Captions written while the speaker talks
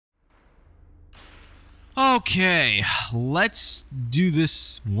Okay, let's do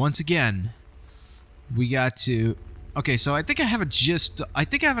this once again. We got to... Okay, so I think I have a gist. I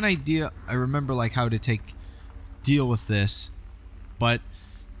think I have an idea. I remember like how to deal with this. But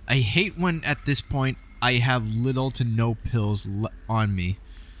I hate when at this point I have little to no pills on me.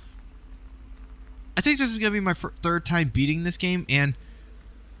 I think this is going to be my third time beating this game, and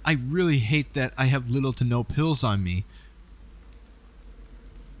I really hate that I have little to no pills on me.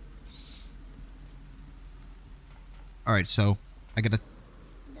 Alright, so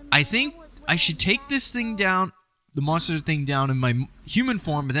I think I should take this thing down, the monster thing down in my human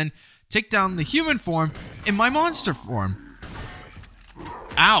form, and then take down the human form in my monster form.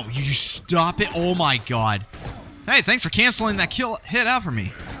 Ow, you stop it. Oh my god. Hey, thanks for canceling that hit out for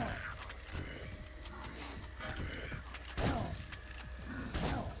me.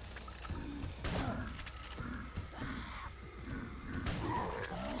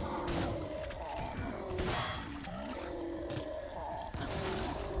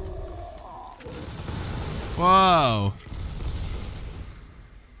 Whoa.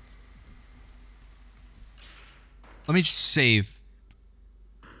 Let me just save.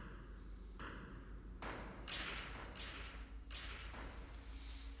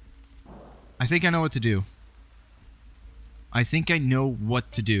 I think I know what to do. I think I know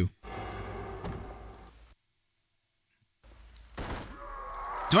what to do.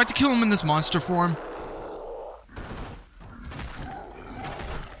 Do I have to kill him in this monster form?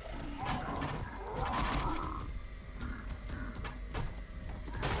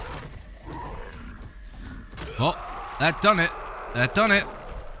 Well, that done it. That done it.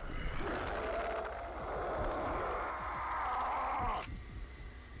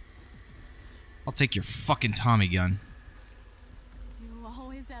 I'll take your fucking Tommy gun. You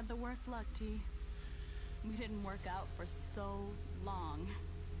always had the worst luck, T. We didn't work out for so long.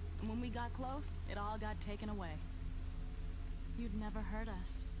 And when we got close, it all got taken away. You'd never hurt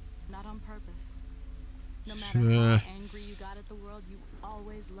us. Not on purpose. No matter how angry you got at the world, you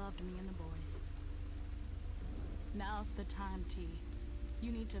always loved me and the boys. Now's the time, T.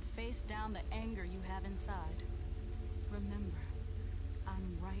 You need to face down the anger you have inside. Remember,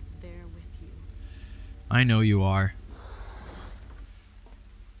 I'm right there with you. I know you are.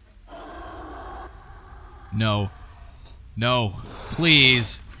 No. No.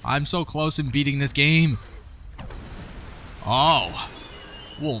 Please. I'm so close in beating this game. Oh.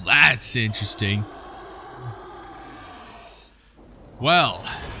 Well, that's interesting. Well.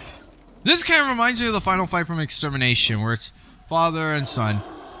 This kind of reminds me of the final fight from Extermination, where it's father and son.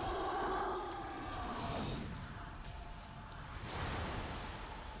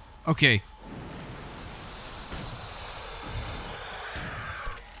 Okay.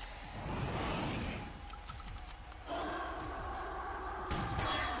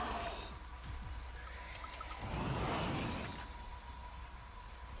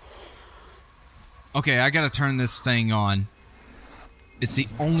 Okay, I gotta turn this thing on. It's the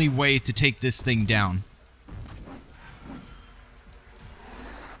only way to take this thing down.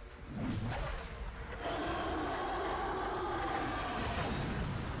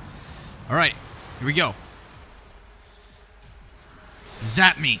 Alright, here we go.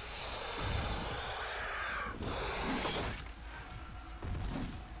 Zap me.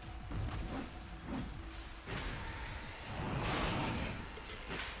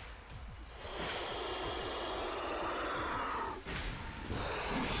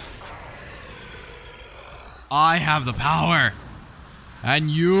 I have the power,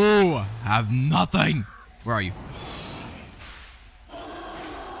 and you have nothing. Where are you?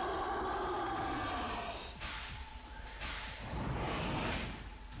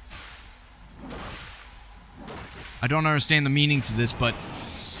 I don't understand the meaning to this, but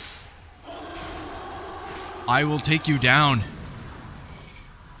I will take you down,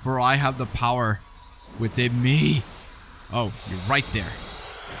 for I have the power within me. Oh, you're right there.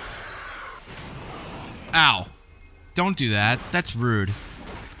 Ow. Don't do that. That's rude.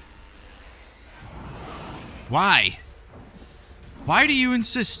 Why? Why do you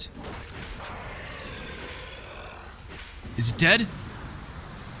insist? Is it dead?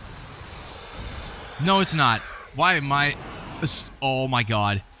 No, it's not. Why am I... Oh my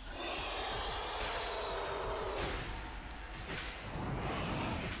god.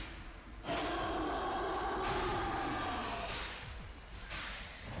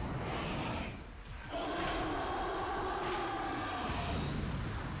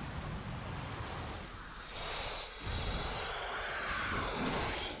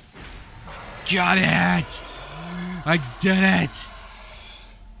 Got it! I did it!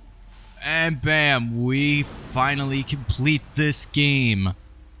 And bam, we finally complete this game.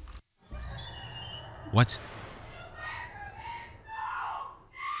 What?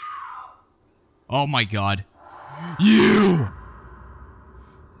 Oh my god. You!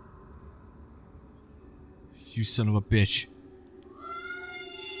 You son of a bitch.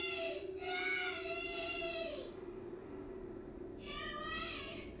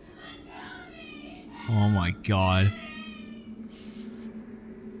 Oh my god.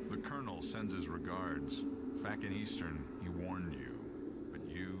 The Colonel sends his regards. Back in Eastern, he warned you, but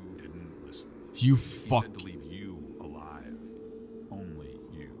you didn't listen. You He fuck. said to leave you alive. Only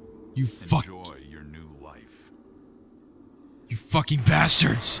you. You fuck. Enjoy your new life. You fucking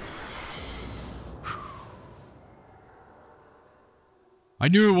bastards. I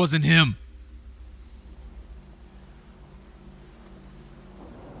knew it wasn't him.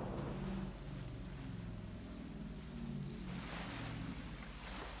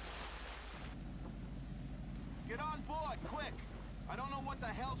 Get on board, quick! I don't know what the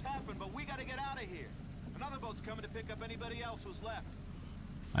hell's happened, but we gotta get out of here. Another boat's coming to pick up anybody else who's left.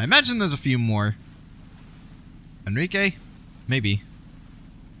 I imagine there's a few more. Enrique? Maybe.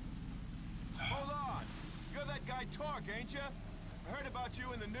 Hold on! You're that guy Torque, ain't you? I heard about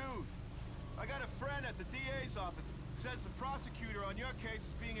you in the news. I got a friend at the DA's office. Says the prosecutor on your case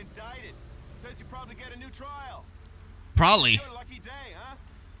is being indicted. Says you probably get a new trial. Probably. Your lucky day, huh?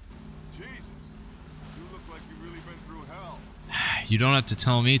 Jesus. You look like you've really been through hell. You don't have to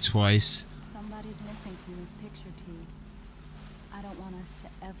tell me twice. Somebody's missing from this picture, T. I don't want us to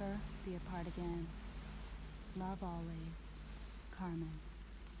ever be apart again. Love always, Carmen.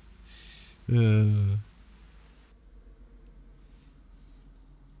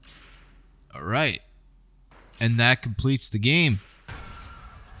 Alright. And that completes the game.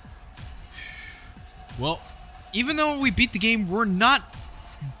 Well, even though we beat the game, we're not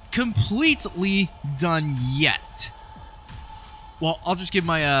completely done yet. Well, I'll just give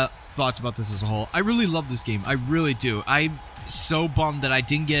my thoughts about this as a whole. I really love this game. I really do. I'm so bummed that I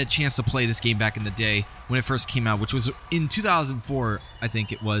didn't get a chance to play this game back in the day when it first came out, which was in 2004, I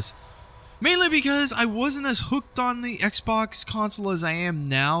think it was. Mainly because I wasn't as hooked on the Xbox console as I am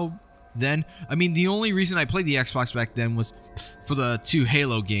now then. I mean, the only reason I played the Xbox back then was for the 2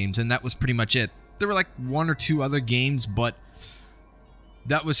 Halo games, and that was pretty much it. There were like 1 or 2 other games, but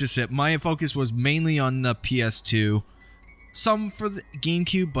that was just it. My focus was mainly on the PS2. Some for the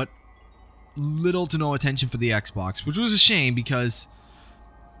GameCube, but little to no attention for the Xbox, which was a shame because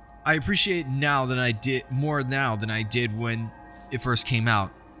I appreciate now than I did more now than I did when it first came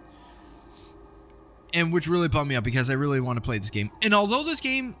out. And which really bummed me out because I really want to play this game. And although this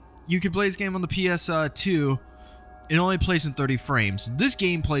game, you could play this game on the PS2, it only plays in 30 frames. This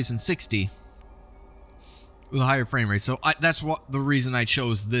game plays in 60 with a higher frame rate. So that's what the reason I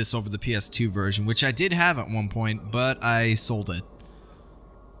chose this over the PS2 version, which I did have at one point, but I sold it.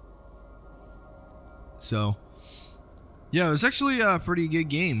 So, yeah, it was actually a pretty good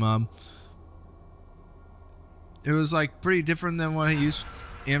game. It was like pretty different than what I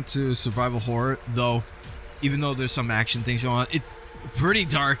am to survival horror, though. Even though there's some action things going on, it's pretty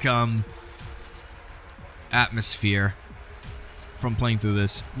dark atmosphere from playing through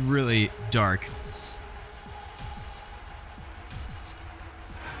this. Really dark.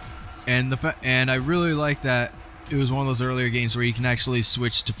 And I really like that it was one of those earlier games where you can actually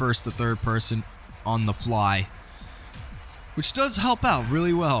switch to first to third person on the fly, which does help out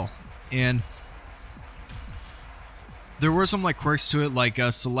really well. And there were some like quirks to it, like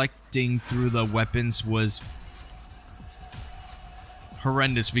selecting through the weapons was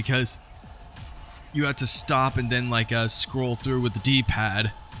horrendous because you had to stop and then like scroll through with the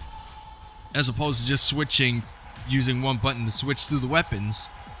D-pad, as opposed to just switching using one button to switch through the weapons.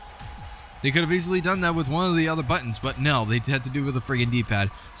 They could have easily done that with one of the other buttons, but no, they had to do it with a friggin'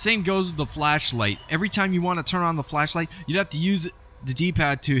 D-pad. Same goes with the flashlight. Every time you want to turn on the flashlight, you'd have to use the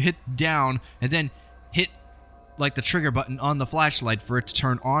D-pad to hit down and then hit like the trigger button on the flashlight for it to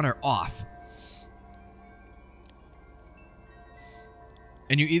turn on or off.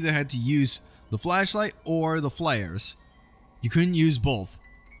 And you either had to use the flashlight or the flares. You couldn't use both,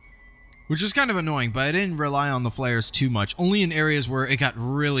 which was kind of annoying, but I didn't rely on the flares too much, only in areas where it got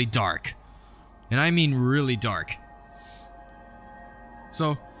really dark. And I mean really dark.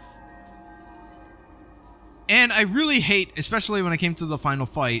 So, and I really hate, especially when it came to the final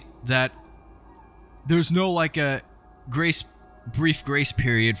fight, that there's no like a brief grace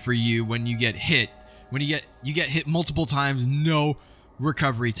period for you when you get hit. When you get hit multiple times, no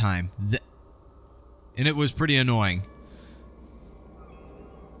recovery time. And it was pretty annoying.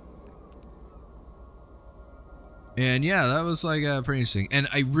 And yeah, that was like pretty interesting. And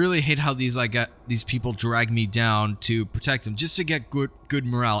I really hate how these these people drag me down to protect them just to get good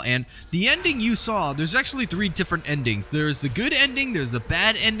morale. And the ending you saw, there's actually 3 different endings. There's the good ending, there's the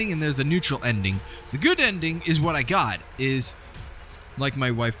bad ending, and there's the neutral ending. The good ending is what I got, is like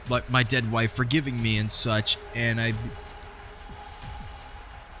my wife, like my dead wife, forgiving me and such, and I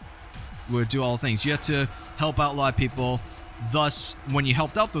would do all things. You have to help out a lot of people. Thus, when you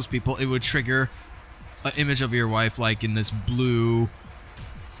helped out those people, it would trigger an image of your wife, like in this blue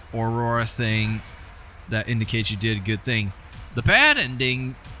aurora thing that indicates you did a good thing. The bad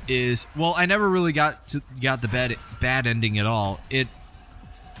ending is, well, I never really got the bad ending at all.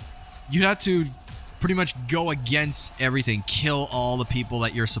 You have to pretty much go against everything, kill all the people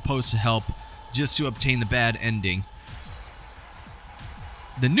that you're supposed to help just to obtain the bad ending.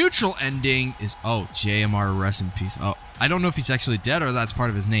 The neutral ending is, oh, JMR, rest in peace. Oh, I don't know if he's actually dead or that's part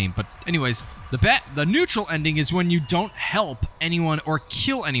of his name, but anyways, the neutral ending is when you don't help anyone or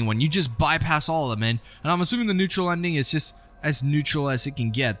kill anyone. You just bypass all of them, and I'm assuming the neutral ending is just as neutral as it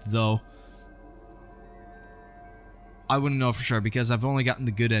can get, though I wouldn't know for sure because I've only gotten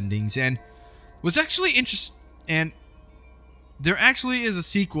the good endings. And what's actually interesting, and there actually is a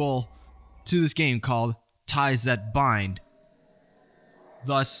sequel to this game called Ties That Bind.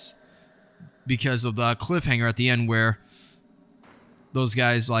 Thus, because of the cliffhanger at the end where those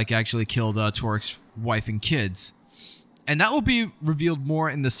guys like actually killed Torque's wife and kids. And that will be revealed more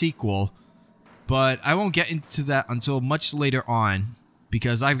in the sequel, but I won't get into that until much later on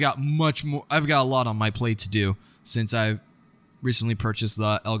because I've got a lot on my plate to do since I've recently purchased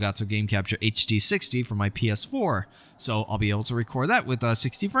the Elgato Game Capture HD 60 for my PS4. So I'll be able to record that with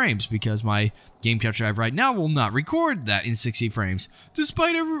 60 frames because my game capture I have right now will not record that in 60 frames,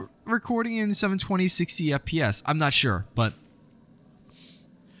 despite it recording in 720 60 FPS. I'm not sure, but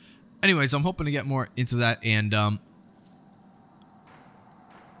anyways, I'm hoping to get more into that. And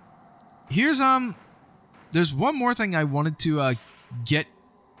there's one more thing I wanted to get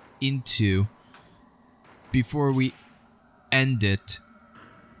into before we end it.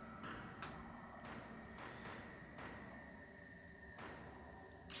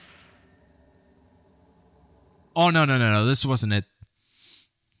 Oh, no. This wasn't it.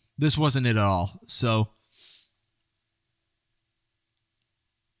 This wasn't it at all. So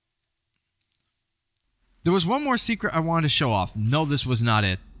there was one more secret I wanted to show off. No, this was not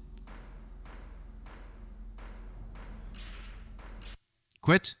it.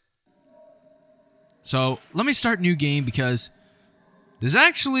 Quit. So let me start new game because there's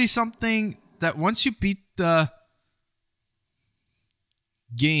actually something that once you beat the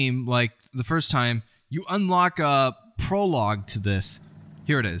game, like the first time, you unlock a prologue to this.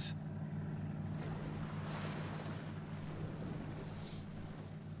 Here it is.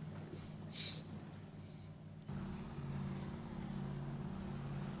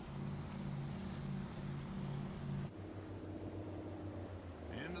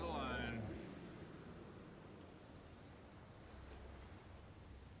 End of the line.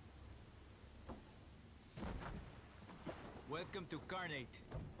 Welcome to Carnate,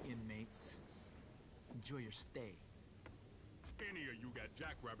 inmates. Enjoy your stay. If any of you got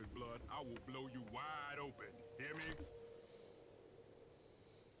jackrabbit blood, I will blow you wide open. Hear me?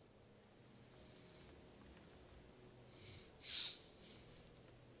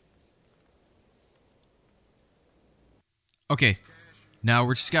 Okay, now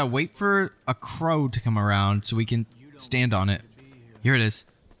we're just gotta wait for a crow to come around so we can stand on it. Here it is.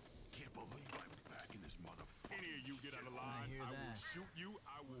 Can't believe I'm back in this motherfucker. Any of you get out of line, hear I will that. shoot you,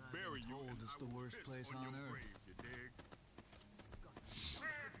 I will bury you, and it's I the will worst piss place on on your earth. grave, you dig?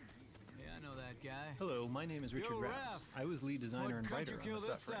 Yeah, I know that guy. Hello, my name is Richard Yo, Rouse. Raph. I was lead designer and What writer country on kill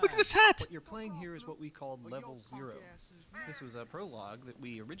the this software. time? Look at this hat! What you're playing here is what we called Level 0. This was a prologue that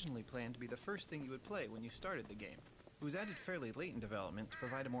we originally planned to be the first thing you would play when you started the game. It was added fairly late in development to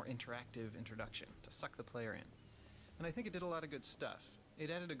provide a more interactive introduction, to suck the player in. And I think it did a lot of good stuff.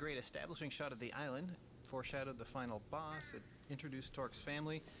 It added a great establishing shot of the island, foreshadowed the final boss, it introduced Torque's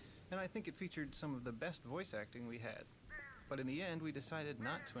family, and I think it featured some of the best voice acting we had. But in the end, we decided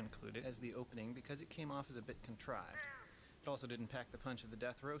not to include it as the opening because it came off as a bit contrived. It also didn't pack the punch of the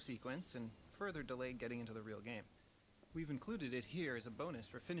death row sequence and further delayed getting into the real game. We've included it here as a bonus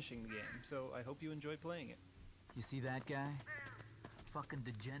for finishing the game, so I hope you enjoy playing it. You see that guy? Fucking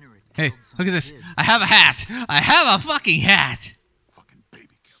degenerate. Hey, Killed some look at this. kids. I have a hat. I have a fucking hat. Fucking baby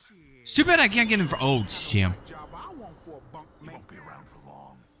killer. It's too bad I can't get in for. Oh, damn. Job I want for a bunk mate. You won't be around for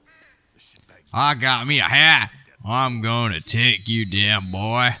long. This shitbag's I got me a hat. I'm gonna take you down,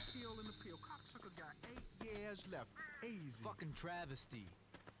 boy. pill in the pill. Cocksucker got 8 years left. Easy. Fucking travesty.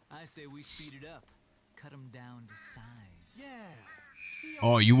 I say we speed it up. cut him down to size. Yeah.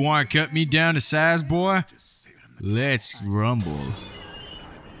 Oh, you want to cut me down to size, boy? Let's rumble. Hell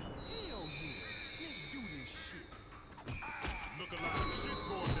yeah. Let's do this shit. Look alive. Shit's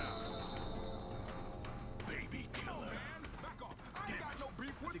going down. Baby killer. Back off. I ain't got no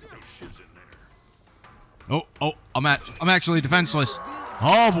beef with you. There's shit's in there. Oh, I'm actually defenseless.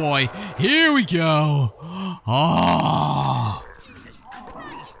 Oh boy, here we go. Oh.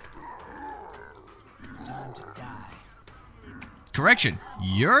 Time to die. Correction,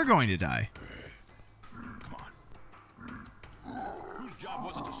 you're going to die. Come on. Whose job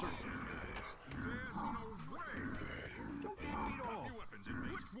was it to serve these guys? There's no way. Don't get beat off. Your weapons in me.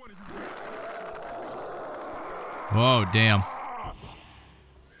 Which one of you? Oh, damn.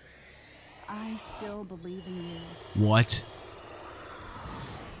 I still believe in you. What?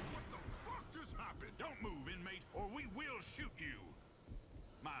 What the fuck just happened? Don't move, inmate, or we will shoot you.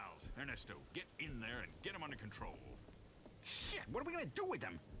 Miles, Ernesto, get in there and get him under control. Shit, what are we gonna do with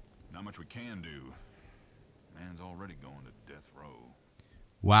him? Not much we can do. Man's already going to death row.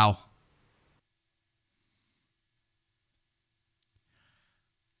 Wow.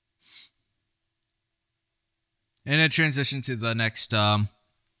 And it transitions to the next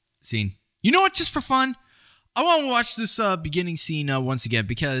scene. You know what? Just for fun, I want to watch this beginning scene once again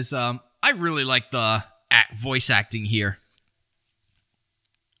because I really like the voice acting here.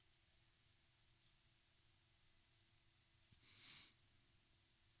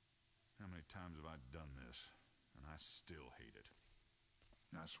 How many times have I done this, and I still hate it?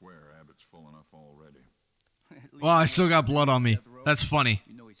 I swear Abbott's full enough already. Well, I still got blood on me. That's funny.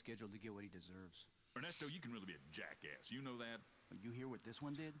 You know he's scheduled to get what he deserves. Ernesto, you can really be a jackass. You know that? But you hear what this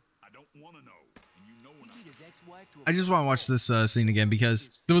one did? I don't want to know. And you know when He beat his ex-wife to a I just want to watch this scene again because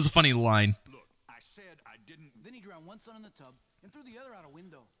there was a funny line. Look, I said I didn't. Then he drowned one son in the tub and threw the other out a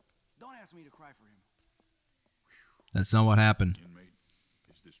window. Don't ask me to cry for him. That's not what happened. Inmate,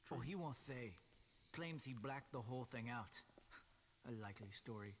 is this true? Oh, he won't say. Claims he blacked the whole thing out. A likely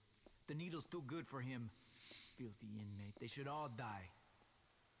story. The needle's too good for him. Filthy inmate. They should all die.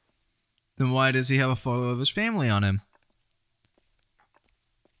 Then why does he have a photo of his family on him?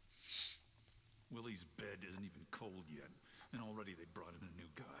 Willie's bed isn't even cold yet, and already they brought in a new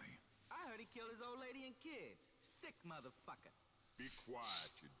guy. I heard he killed his old lady and kids. Sick motherfucker. Be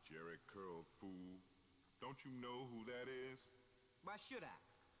quiet, you Jerry curl fool. Don't you know who that is? Why should I?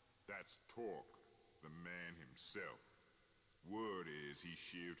 That's Torque, the man himself. Word is he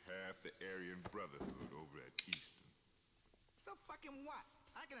shivved half the Aryan Brotherhood over at Easton. So fucking what?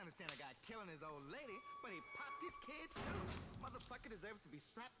 I can understand a guy killing his old lady, but he popped his kids too. Motherfucker deserves to be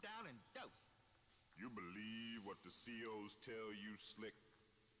strapped down and dosed. You believe what the COs tell you, Slick?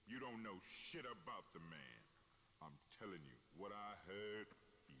 You don't know shit about the man. I'm telling you, what I heard,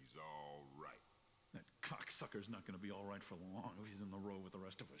 he's all right. That cocksucker's not going to be all right for long if he's in the row with the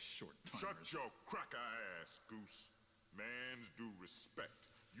rest of us short-timers. Shut your cracker ass, Goose. Man's due respect.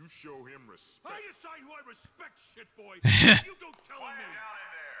 You show him respect. I decide who I respect, shit boy. You go tell me. Down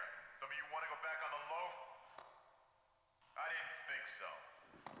in there. Some of you want to go back on the low? I didn't think so.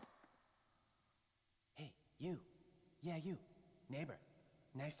 Hey, you. Yeah, you. Neighbor.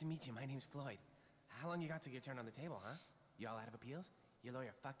 Nice to meet you. My name's Floyd. How long you got to get turned on the table, huh? You all out of appeals? Your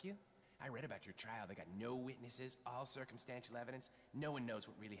lawyer fuck you? I read about your trial. They got no witnesses, all circumstantial evidence. No one knows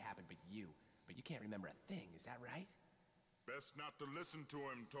what really happened but you. But you can't remember a thing, is that right? Best not to listen to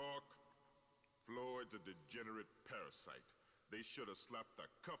him talk. Floyd's a degenerate parasite. They should have slapped the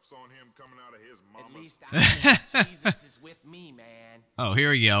cuffs on him coming out of his mama's. At least I know Jesus is with me, man. Oh, here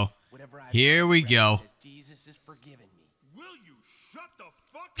we go. Whatever I've Here done, we Brad go. says Jesus is forgiven me. Will you shut the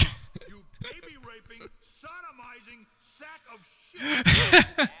fuck up, you baby-raping, sodomizing sack of shit?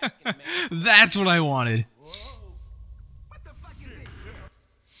 Just asking, man. That's what I wanted. Whoa. What the fuck is this shit?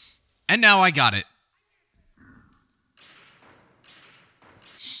 And now I got it.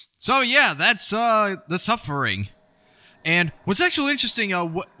 So yeah, that's the suffering. And what's actually interesting,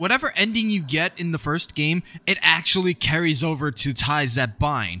 whatever ending you get in the first game, it actually carries over to Ties That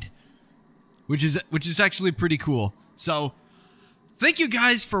Bind, which is actually pretty cool. So thank you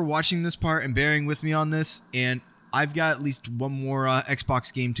guys for watching this part and bearing with me on this. And I've got at least one more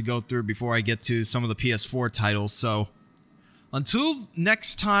Xbox game to go through before I get to some of the PS4 titles. So until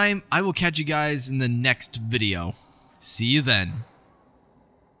next time, I will catch you guys in the next video. See you then.